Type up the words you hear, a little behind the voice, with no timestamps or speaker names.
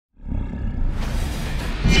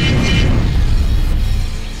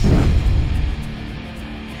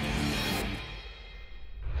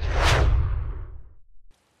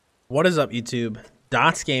What is up, YouTube?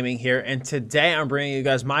 Dottz Gaming here, and today I'm bringing you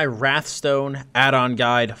guys my Wrathstone add-on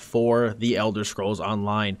guide for the Elder Scrolls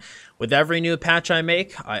Online. With every new patch I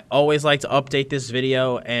make, I always like to update this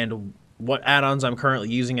video and what add-ons I'm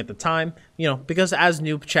currently using at the time. You know, because as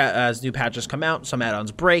new patches come out, some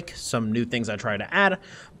add-ons break, some new things I try to add,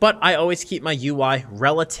 but I always keep my UI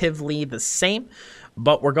relatively the same.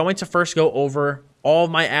 But we're going to first go over all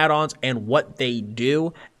of my add-ons and what they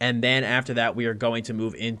do, and then after that we are going to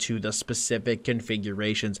move into the specific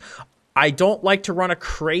configurations. I don't like to run a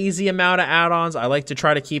crazy amount of add-ons. I like to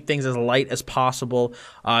try to keep things as light as possible,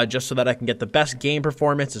 just so that I can get the best game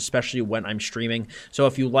performance, especially when I'm streaming. So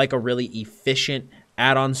if you like a really efficient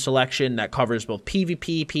add-on selection that covers both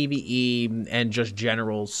PvP, PvE, and just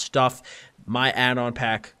general stuff, my add-on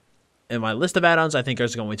pack and my list of add-ons I think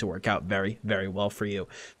is going to work out very, very well for you.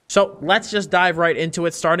 So let's just dive right into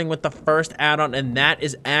it, starting with the first add-on, and that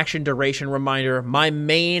is Action Duration Reminder, my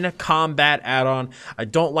main combat add-on. I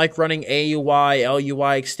don't like running AUI,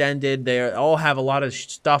 LUI Extended. They all have a lot of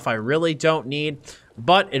stuff I really don't need,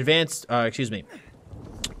 but advanced, I'm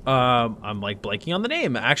like blanking on the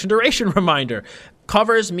name. Action Duration Reminder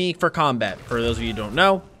covers me for combat. For those of you who don't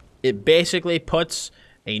know, it basically puts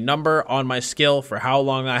a number on my skill for how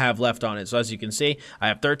long I have left on it. So as you can see, I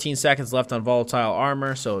have 13 seconds left on volatile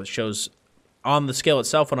armor, so it shows on the skill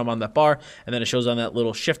itself when I'm on that bar, and then it shows on that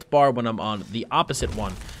little shift bar when I'm on the opposite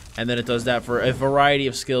one. And then it does that for a variety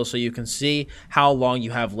of skills, so you can see how long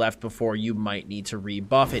you have left before you might need to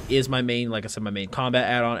rebuff. It is my main, like I said, my main combat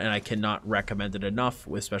add-on, and I cannot recommend it enough,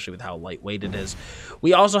 especially with how lightweight it is.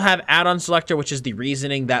 We also have Addon Selector, which is the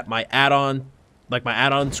reasoning that my add-on, like my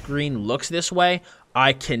add-on screen looks this way.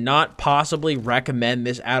 I cannot possibly recommend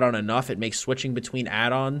this add-on enough. It makes switching between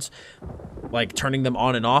add-ons, like turning them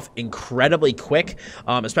on and off, incredibly quick.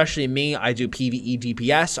 Especially me, I do PvE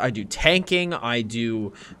DPS, I do tanking, I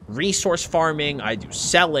do resource farming, I do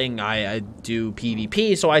selling, I do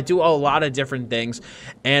PvP, so I do a lot of different things,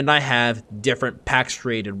 and I have different packs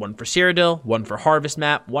created, one for Cyrodiil, one for Harvest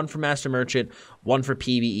Map, one for Master Merchant, one for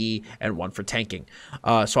PvE, and one for tanking.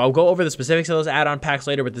 So I'll go over the specifics of those add-on packs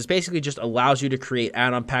later, but this basically just allows you to create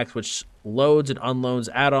add-on packs which loads and unloads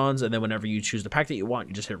add-ons, and then whenever you choose the pack that you want,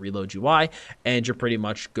 you just hit reload UI, and you're pretty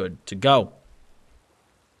much good to go.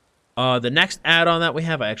 The next add-on that we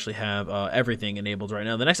have, I actually have everything enabled right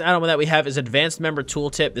now. The next add-on that we have is Advanced Member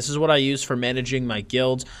Tooltip. This is what I use for managing my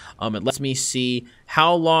guilds. It lets me see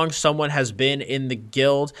how long someone has been in the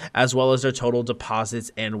guild, as well as their total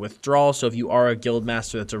deposits and withdrawals. So if you are a guild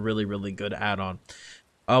master, that's a really, really good add-on.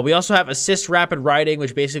 We also have Assist Rapid Writing,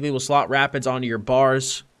 which basically will slot rapids onto your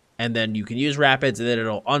bars, and then you can use rapids, and then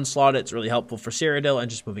it'll unslot it. It's really helpful for Cyrodiil and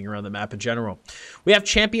just moving around the map in general. We have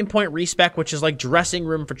Champion Point Respec, which is like dressing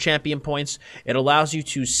room for champion points. It allows you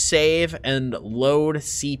to save and load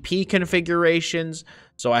CP configurations.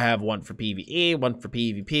 So I have one for PvE, one for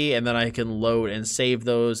PvP, and then I can load and save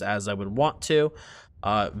those as I would want to.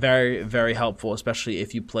 Very, very helpful, especially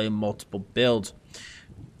if you play multiple builds.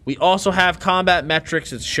 We also have combat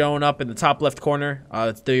metrics. It's shown up in the top left corner.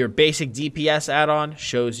 It's your basic DPS add-on.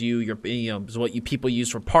 Shows you your, is what you people use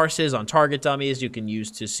for parses on target dummies. You can use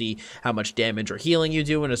to see how much damage or healing you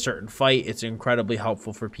do in a certain fight. It's incredibly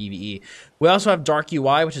helpful for PvE. We also have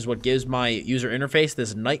DarkUI, which is what gives my user interface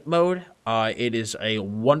this night mode. It is a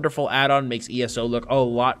wonderful add-on. Makes ESO look a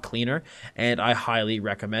lot cleaner, and I highly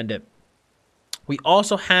recommend it. We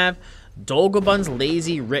also have Dolgubon's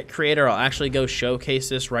Lazy Writ Creator. I'll actually go showcase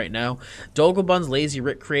this right now. Dolgubon's Lazy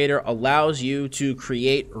Writ Creator allows you to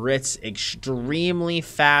create writs extremely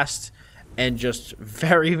fast and just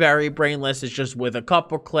very, very brainless. It's just with a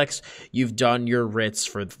couple clicks, you've done your writs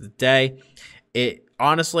for the day.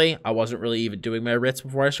 Honestly, I wasn't really even doing my writs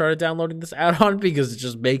before I started downloading this add-on, because it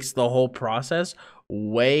just makes the whole process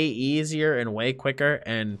way easier and way quicker,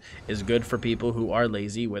 and is good for people who are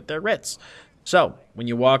lazy with their writs. So when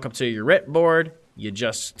you walk up to your writ board, you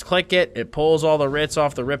just click it. It pulls all the writs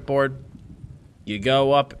off the writ board. You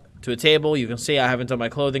go up to a table. You can see I haven't done my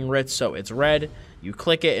clothing writs, so it's red. You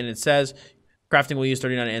click it, and it says crafting will use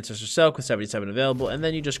 39 ancestor silk with 77 available. And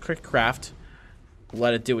then you just click craft,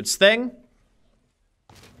 let it do its thing.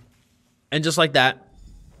 And just like that,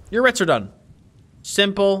 your writs are done.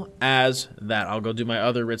 Simple as that. I'll go do my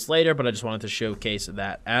other writs later, but I just wanted to showcase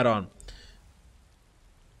that add-on.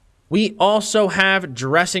 We also have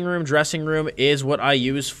Dressing Room. Dressing Room is what I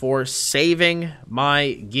use for saving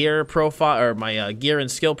my gear profile, or my gear and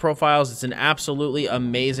skill profiles. It's an absolutely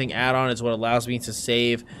amazing add-on. It's what allows me to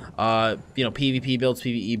save, PvP builds,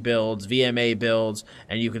 PvE builds, VMA builds,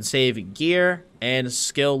 and you can save gear and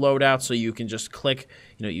skill loadout, so you can just click,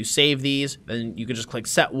 you know, you save these, then you can just click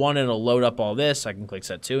set 1 and it'll load up all this. I can click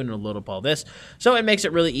set 2 and it'll load up all this. So it makes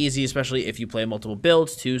it really easy, especially if you play multiple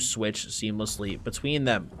builds, to switch seamlessly between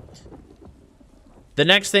them. The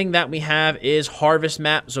next thing that we have is harvest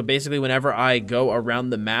map. So basically whenever I go around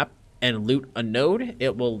the map and loot a node,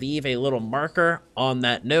 it will leave a little marker on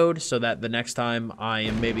that node so that the next time I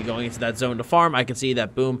am maybe going into that zone to farm, I can see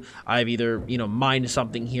that, boom, I've either, you know, mined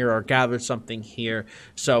something here or gathered something here.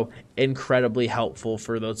 So incredibly helpful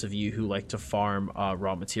for those of you who like to farm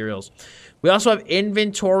raw materials. We also have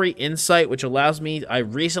inventory insight, which allows me, I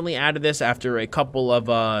recently added this after a couple of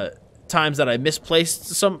times that I misplaced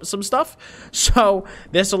some stuff. So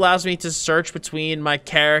this allows me to search between my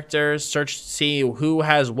characters, search to see who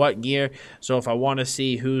has what gear. So if I want to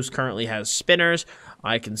see who's currently has spinners,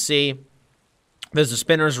 I can see there's a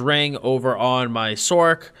spinner's ring over on my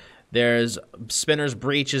Sork. There's spinner's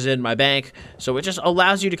breeches in my bank. So it just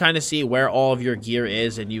allows you to kind of see where all of your gear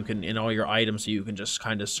is, and you can, in all your items, so you can just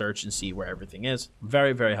kind of search and see where everything is.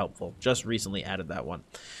 Very, very helpful. Just recently added that one.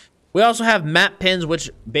 We also have map pins, which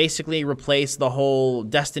basically replace the whole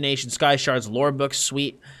Destination Sky Shards lore book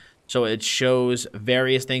suite. So it shows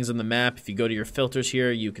various things on the map. If you go to your filters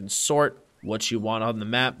here, you can sort what you want on the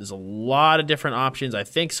map. There's a lot of different options. I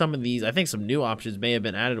think some new options may have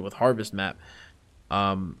been added with Harvest Map.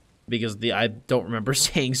 Because I don't remember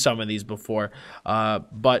seeing some of these before.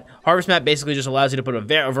 But Harvest Map basically just allows you to put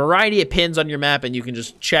a variety of pins on your map, and you can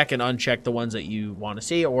just check and uncheck the ones that you want to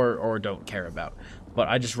see or don't care about. But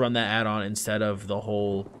I just run that add-on instead of the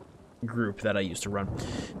whole group that I used to run.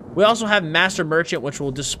 We also have Master Merchant, which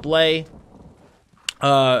will display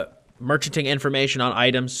merchanting information on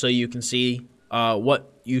items, so you can see what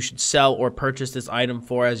you should sell or purchase this item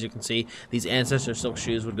for. As you can see, these Ancestor Silk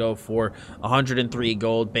Shoes would go for 103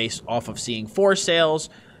 gold based off of seeing 4 sales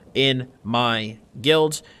in my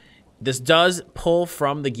guilds. This does pull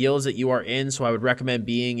from the guilds that you are in, so I would recommend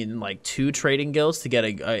being in like 2 trading guilds to get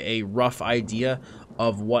a rough idea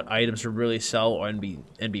of what items to really sell and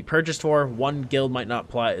be purchased for. One guild might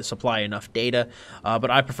not supply enough data, but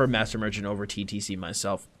I prefer Master Merchant over TTC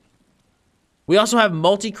myself. We also have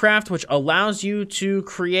Multicraft, which allows you to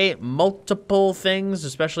create multiple things,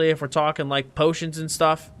 especially if we're talking like potions and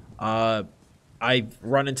stuff. I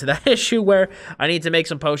run into that issue where I need to make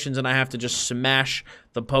some potions and I have to just smash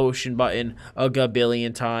the potion button a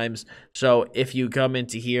gabillion times. So if you come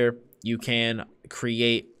into here, you can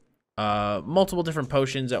create multiple different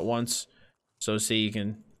potions at once. So see, you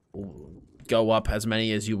can go up as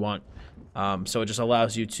many as you want. So it just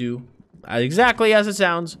allows you to, exactly as it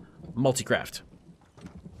sounds, multicraft.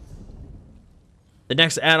 The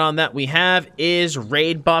next add-on that we have is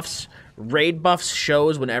RaidBuffs. RaidBuffs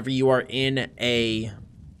shows whenever you are in a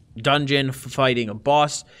dungeon fighting a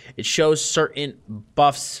boss. It shows certain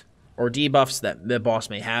buffs or debuffs that the boss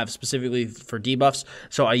may have, specifically for debuffs.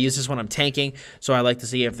 So I use this when I'm tanking. So I like to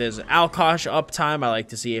see if there's Alkosh uptime. I like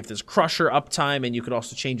to see if there's Crusher uptime, and you could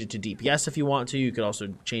also change it to DPS if you want to. You could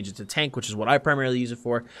also change it to tank, which is what I primarily use it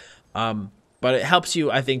for. But it helps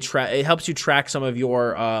you, I think, it helps you track some of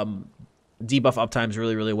your debuff uptimes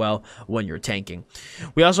really, really well when you're tanking.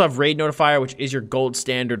 We also have RaidNotifier, which is your gold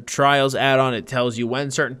standard trials add-on. It tells you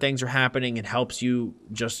when certain things are happening. It helps you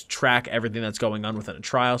just track everything that's going on within a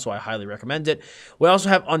trial, so I highly recommend it. We also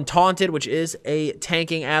have Untaunted, which is a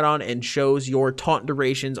tanking add-on and shows your taunt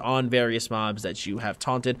durations on various mobs that you have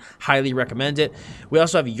taunted. Highly recommend it. We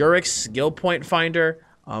also have Urich's Skill Point Finder.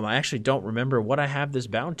 I actually don't remember what I have this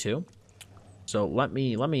bound to, so let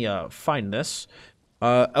me find this.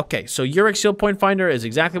 Okay, so Urich Skill Point Finder is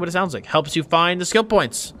exactly what it sounds like. Helps you find the skill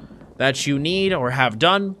points that you need or have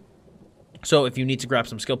done. So if you need to grab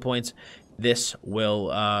some skill points, this will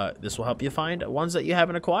help you find ones that you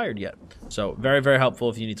haven't acquired yet. So very, very helpful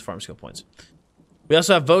if you need to farm skill points. We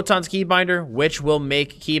also have Votan's Keybinder, which will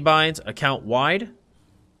make keybinds account wide,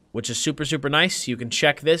 which is super, super nice. You can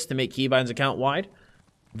check this to make keybinds account wide.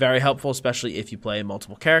 Very helpful, especially if you play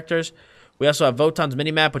multiple characters. We also have Votan's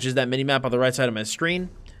Minimap, which is that minimap on the right side of my screen.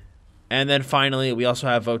 And then finally, we also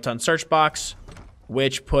have Votan's Search Box,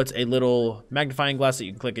 which puts a little magnifying glass that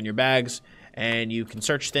you can click in your bags, and you can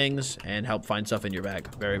search things and help find stuff in your bag.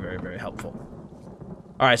 Very, very, very helpful.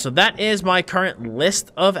 All right, so that is my current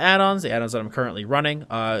list of add-ons, the add-ons that I'm currently running.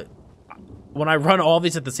 When I run all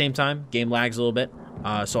these at the same time, game lags a little bit.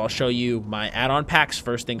 So I'll show you my add-on packs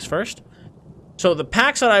first things first. So the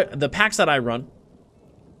packs that I run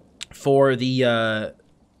for the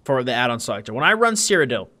Addon Selector. When I run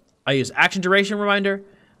Cyrodiil, I use Action Duration Reminder,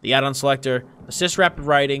 the Addon Selector, Assist Rapid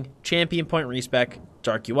Writing, Champion Point Respec,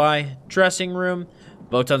 DarkUI, Dressing Room,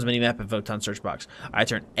 Votan's Minimap, and Votan Search Box. I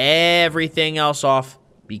turn everything else off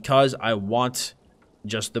because I want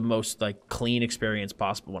just the most like clean experience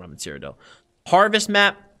possible when I'm in Cyrodiil. Harvest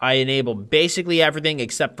map, I enable basically everything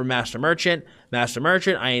except for Master Merchant. Master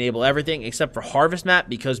Merchant, I enable everything except for Harvest map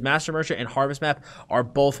because Master Merchant and Harvest map are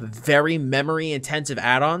both very memory intensive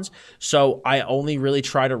add-ons. So I only really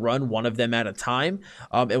try to run one of them at a time.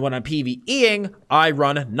 And when I'm PvEing, I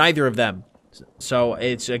run neither of them. So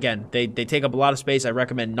it's, again, they take up a lot of space. I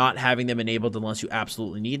recommend not having them enabled unless you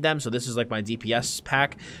absolutely need them. So this is like my DPS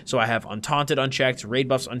pack. So I have Untaunted unchecked,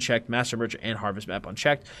 RaidBuffs unchecked, Master Merchant and Harvest Map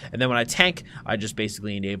unchecked. And then when I tank, I just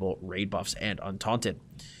basically enable RaidBuffs and Untaunted.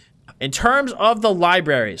 In terms of the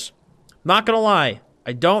libraries, not gonna lie,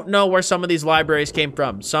 I don't know where some of these libraries came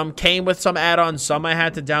from. Some came with some add-ons, some I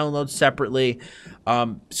had to download separately.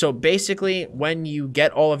 So basically, when you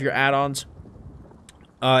get all of your add-ons,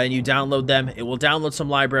 and you download them, it will download some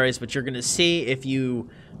libraries, but you're going to see if you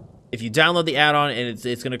download the add-on and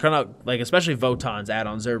it's going to come out, like especially Votan's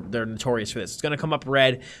add-ons, they're notorious for this. It's going to come up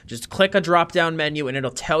red. Just click a drop-down menu and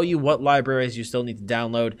it'll tell you what libraries you still need to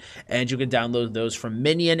download, and you can download those from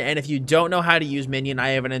Minion. And if you don't know how to use Minion, I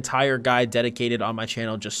have an entire guide dedicated on my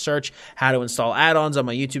channel. Just search how to install add-ons on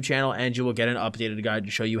my YouTube channel, and you will get an updated guide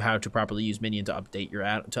to show you how to properly use Minion to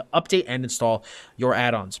update and install your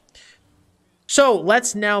add-ons. So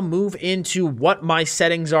let's now move into what my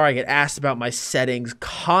settings are. I get asked about my settings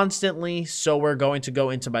constantly, so we're going to go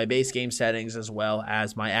into my base game settings as well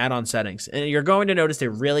as my add-on settings. And you're going to notice they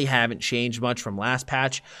really haven't changed much from last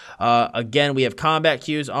patch. Again, we have combat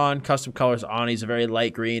cues on, custom colors on. He's a very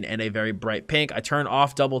light green and a very bright pink. I turn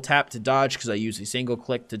off double tap to dodge because I use a single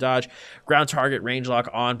click to dodge. Ground target range lock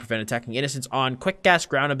on, prevent attacking innocents on, quick gas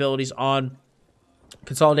ground abilities on.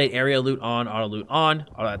 Consolidate area loot on, auto loot on,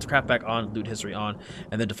 auto add to craft back on, loot history on,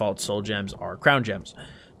 and the default soul gems are crown gems.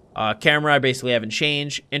 Camera, I basically haven't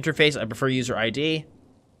changed. Interface, I prefer user ID.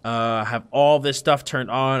 Have all this stuff turned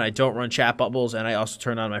on. I don't run chat bubbles, and I also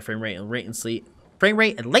turn on my frame rate and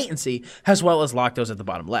latency, as well as lock those at the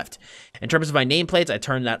bottom left. In terms of my nameplates, I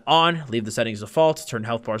turn that on, leave the settings default, turn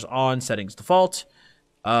health bars on, settings default,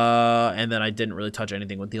 and then I didn't really touch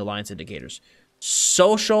anything with the alliance indicators.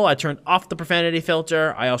 Social, I turned off the profanity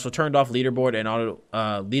filter. I also turned off leaderboard and auto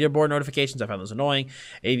leaderboard notifications. I found those annoying.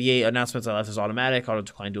 AVA announcements I left as automatic. Auto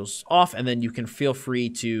decline duels off, and then you can feel free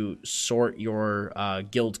to sort your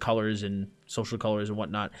guild colors and social colors and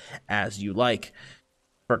whatnot as you like.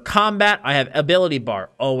 For combat, I have ability bar,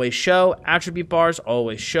 always show. Attribute bars,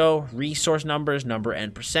 always show. Resource numbers, number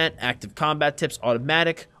and percent. Active combat tips,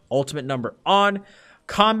 automatic. Ultimate number on.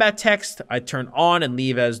 Combat text, I turn on and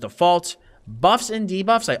leave as default. Buffs and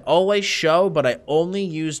debuffs, I always show, but I only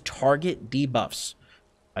use target debuffs.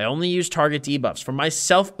 For my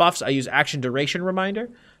self buffs, I use action duration reminder.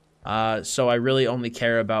 So I really only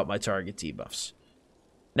care about my target debuffs.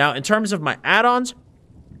 Now, in terms of my add-ons,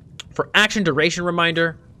 for action duration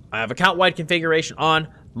reminder, I have account-wide configuration on,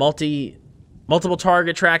 multiple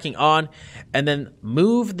target tracking on, and then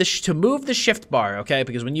move the shift bar, okay?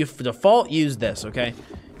 Because when you default use this, okay?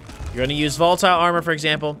 You're going to use volatile armor, for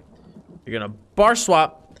example. You're going to bar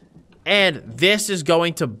swap, and this is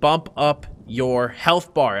going to bump up your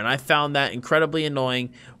health bar, and I found that incredibly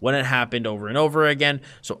annoying when it happened over and over again.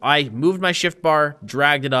 So I moved my shift bar,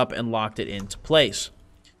 dragged it up, and locked it into place.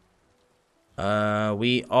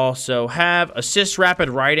 We also have assist rapid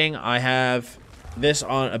writing. I have this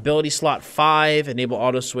on ability slot 5, enable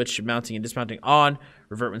auto switch mounting and dismounting on,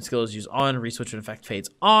 revert when skill is used on, reswitch when effect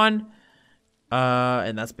fades on,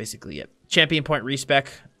 and that's basically it. Champion point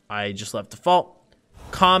respec, I just left default.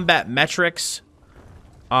 Combat metrics,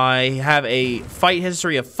 I have a fight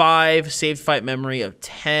history of 5, saved fight memory of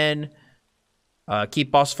 10,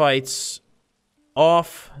 keep boss fights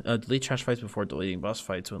off, delete trash fights before deleting boss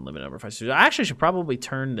fights when limit number of fights. I actually should probably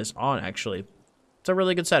turn this on, actually. It's a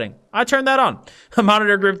really good setting. I turned that on.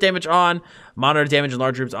 Monitor group damage on, monitor damage in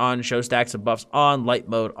large groups on, show stacks of buffs on, light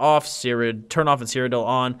mode off, turn off in Cyrodiil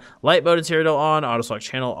on, light mode in Cyrodiil on, auto select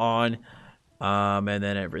channel on, and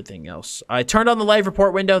then everything else. I turned on the live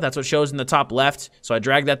report window. That's what shows in the top left. So I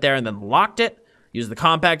dragged that there and then locked it. Use the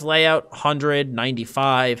compact layout, 100,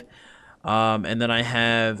 95. And then I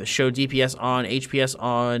have show DPS on, HPS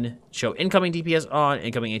on, show incoming DPS on,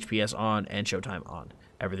 incoming HPS on, and showtime on.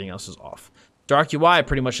 Everything else is off. DarkUI, I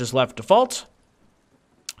pretty much just left default.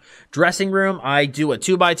 Dressing room, I do a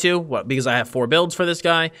 2x2 because I have 4 builds for this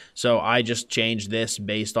guy. So I just changed this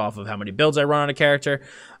based off of how many builds I run on a character.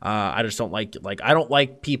 I just don't like I don't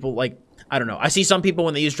like people, I don't know. I see some people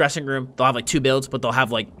when they use dressing room, they'll have like 2 builds, but they'll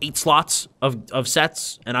have like 8 slots of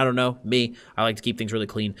sets. And I don't know, me, I like to keep things really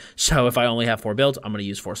clean. So if I only have 4 builds, I'm going to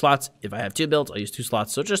use 4 slots. If I have 2 builds, I'll use 2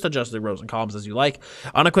 slots. So just adjust the rows and columns as you like.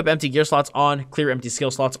 Unequip empty gear slots on, clear empty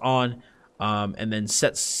skill slots on, and then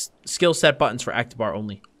set skill set buttons for active bar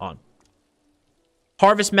only on.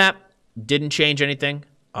 Harvest map didn't change anything.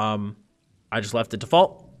 I just left it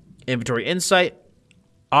default. Inventory insight.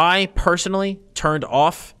 I personally turned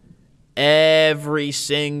off every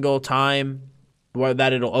single time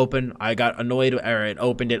that it'll open. I got annoyed, or it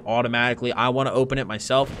opened it automatically. I want to open it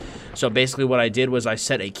myself. So basically what I did was I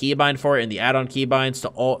set a keybind for it in the add-on keybinds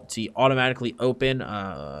to automatically open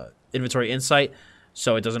inventory insight,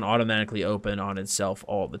 so it doesn't automatically open on itself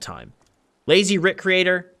all the time. Lazy Writ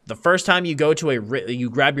creator. The first time you go to you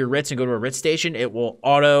grab your Writs and go to a Writ station, it will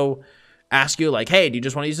auto ask you like, hey, do you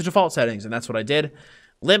just want to use the default settings? And that's what I did.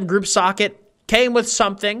 Lib group socket came with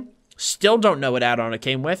something. Still don't know what add-on it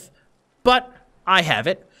came with, but I have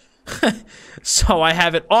it. So I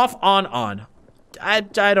have it off, on. I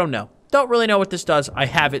don't know. Don't really know what this does. I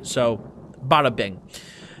have it, so bada bing.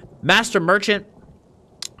 Master Merchant.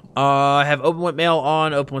 I have open with mail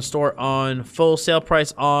on, open with store on, full sale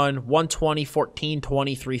price on, 120, 14,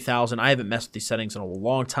 23,000. I haven't messed with these settings in a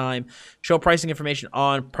long time. Show pricing information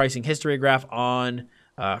on, pricing history graph on,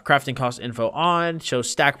 crafting cost info on, show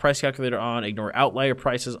stack price calculator on, ignore outlier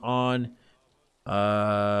prices on,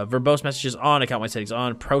 verbose messages on, account wide settings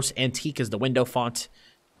on, pros antique is the window font.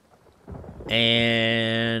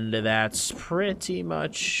 And that's pretty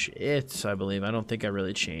much it, I believe. I don't think I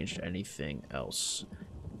really changed anything else.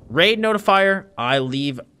 RaidNotifier,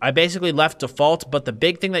 I basically left default, but the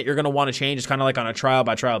big thing that you're going to want to change is kind of like on a trial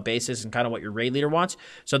by trial basis and kind of what your raid leader wants.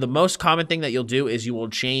 So the most common thing that you'll do is you will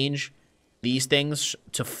change these things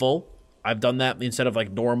to full. I've done that instead of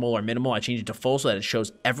like normal or minimal. I changed it to full so that it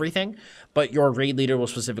shows everything, but your raid leader will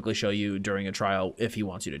specifically show you during a trial if he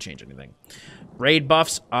wants you to change anything.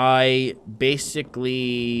 RaidBuffs, I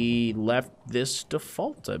basically left this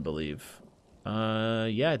default, I believe.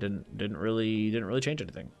 Yeah, I didn't really change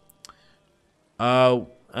anything.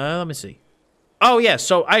 Let me see. Oh yeah,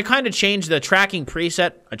 so I kind of changed the tracking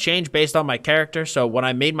preset. I changed based on my character. So when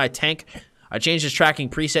I made my tank, I changed this tracking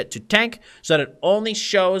preset to tank so that it only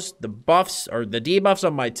shows the buffs or the debuffs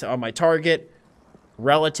on my target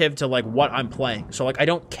relative to like what I'm playing. So like I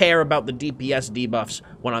don't care about the DPS debuffs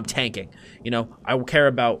when I'm tanking. You know, I will care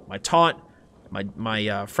about my taunt,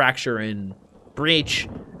 my fracture and breach,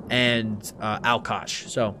 and Alkosh.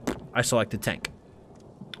 So I selected tank.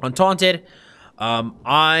 Untaunted,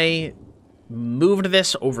 I moved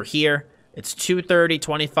this over here. It's 230,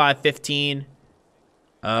 25, 15.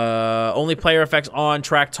 Only player effects on,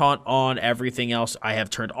 track taunt on, everything else I have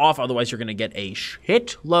turned off. Otherwise, you're going to get a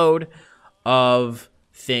shitload of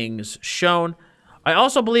things shown. I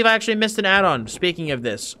also believe I actually missed an add-on. Speaking of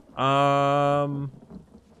this, I'm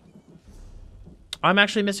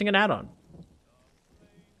actually missing an add-on.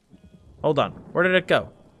 Hold on. Where did it go?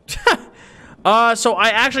 So I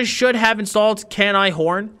actually should have installed Can I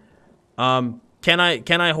Horn. Can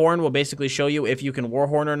I Horn will basically show you if you can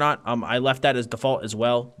Warhorn or not. I left that as default as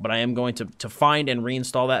well, but I am going to find and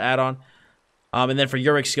reinstall that add-on. And then for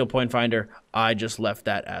Urich Skill Point Finder, I just left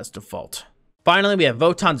that as default. Finally, we have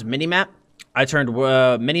Votan's Minimap. I turned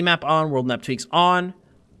Minimap on, World Map Tweaks on,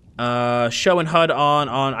 Show and HUD on.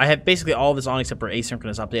 I have basically all of this on except for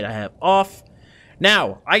Asynchronous Update I have off.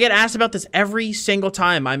 Now, I get asked about this every single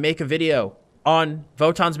time I make a video on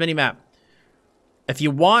Votan's Minimap. If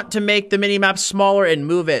you want to make the minimap smaller and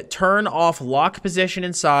move it, turn off lock position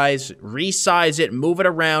and size, resize it, move it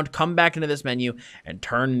around, come back into this menu, and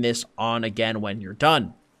turn this on again when you're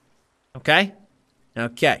done. Okay?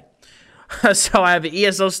 Okay. So I have the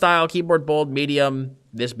ESO style, keyboard bold, medium,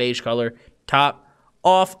 this beige color, top,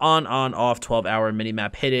 off, on, off, 12-hour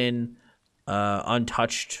minimap hidden,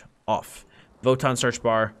 untouched, off. Votan search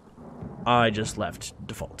bar, I just left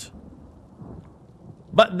default.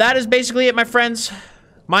 But that is basically it, my friends.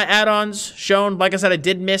 My add-ons shown. Like I said, I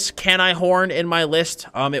did miss Can I Horn in my list.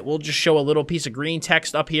 It will just show a little piece of green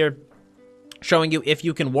text up here showing you if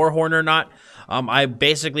you can Warhorn or not. I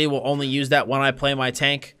basically will only use that when I play my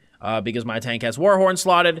tank because my tank has Warhorn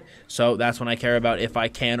slotted. So that's when I care about if I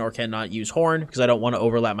can or cannot use Horn because I don't want to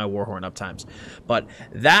overlap my Warhorn up times. But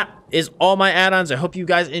that is all my add-ons. I hope you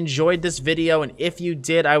guys enjoyed this video, and if you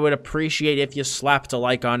did, I would appreciate if you slapped a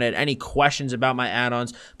like on it. Any questions about my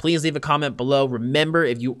add-ons, please leave a comment below. Remember,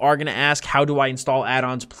 if you are going to ask, how do I install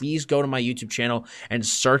add-ons, please go to my YouTube channel and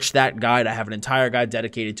search that guide. I have an entire guide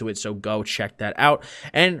dedicated to it, so go check that out.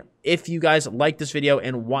 And if you guys like this video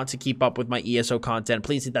and want to keep up with my ESO content,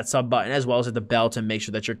 please hit that sub button as well as hit the bell to make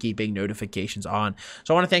sure that you're keeping notifications on.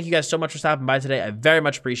 So I want to thank you guys so much for stopping by today. I very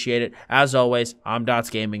much appreciate it. As always, I'm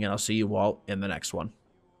Dottz Gaming, and I'll see you all in the next one.